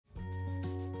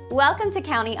Welcome to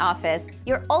County Office,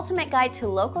 your ultimate guide to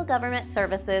local government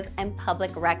services and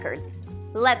public records.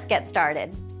 Let's get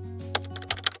started.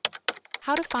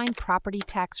 How to find property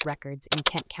tax records in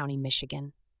Kent County,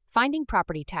 Michigan. Finding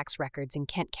property tax records in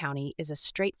Kent County is a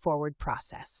straightforward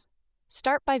process.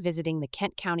 Start by visiting the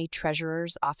Kent County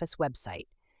Treasurer's Office website.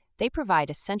 They provide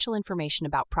essential information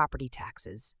about property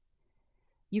taxes.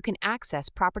 You can access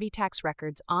property tax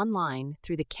records online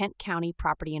through the Kent County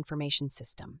Property Information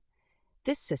System.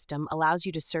 This system allows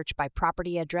you to search by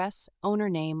property address, owner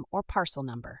name, or parcel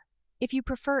number. If you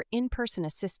prefer in-person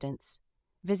assistance,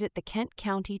 visit the Kent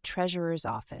County Treasurer's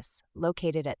Office,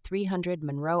 located at 300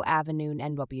 Monroe Avenue,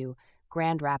 NW,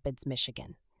 Grand Rapids,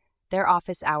 Michigan. Their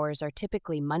office hours are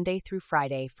typically Monday through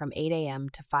Friday from 8 a.m.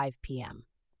 to 5 p.m.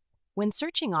 When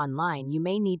searching online, you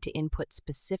may need to input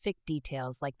specific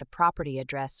details like the property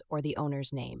address or the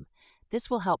owner's name. This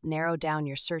will help narrow down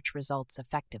your search results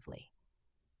effectively.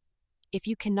 If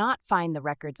you cannot find the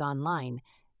records online,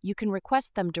 you can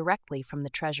request them directly from the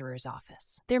Treasurer's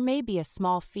Office. There may be a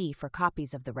small fee for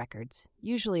copies of the records,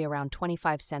 usually around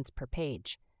 25 cents per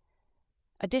page.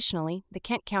 Additionally, the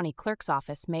Kent County Clerk's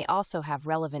Office may also have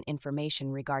relevant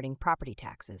information regarding property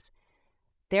taxes.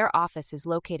 Their office is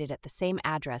located at the same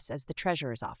address as the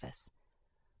Treasurer's Office.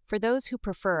 For those who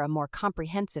prefer a more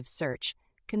comprehensive search,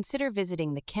 consider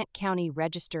visiting the Kent County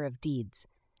Register of Deeds.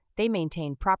 They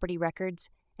maintain property records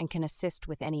and can assist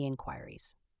with any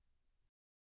inquiries.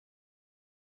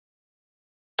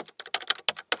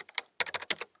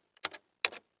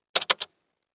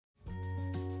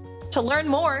 To learn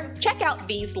more, check out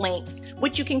these links,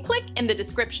 which you can click in the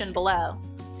description below.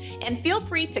 And feel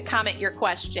free to comment your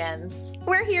questions.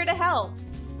 We're here to help.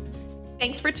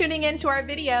 Thanks for tuning in to our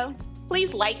video.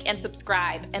 Please like and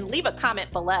subscribe and leave a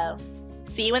comment below.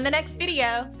 See you in the next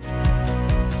video.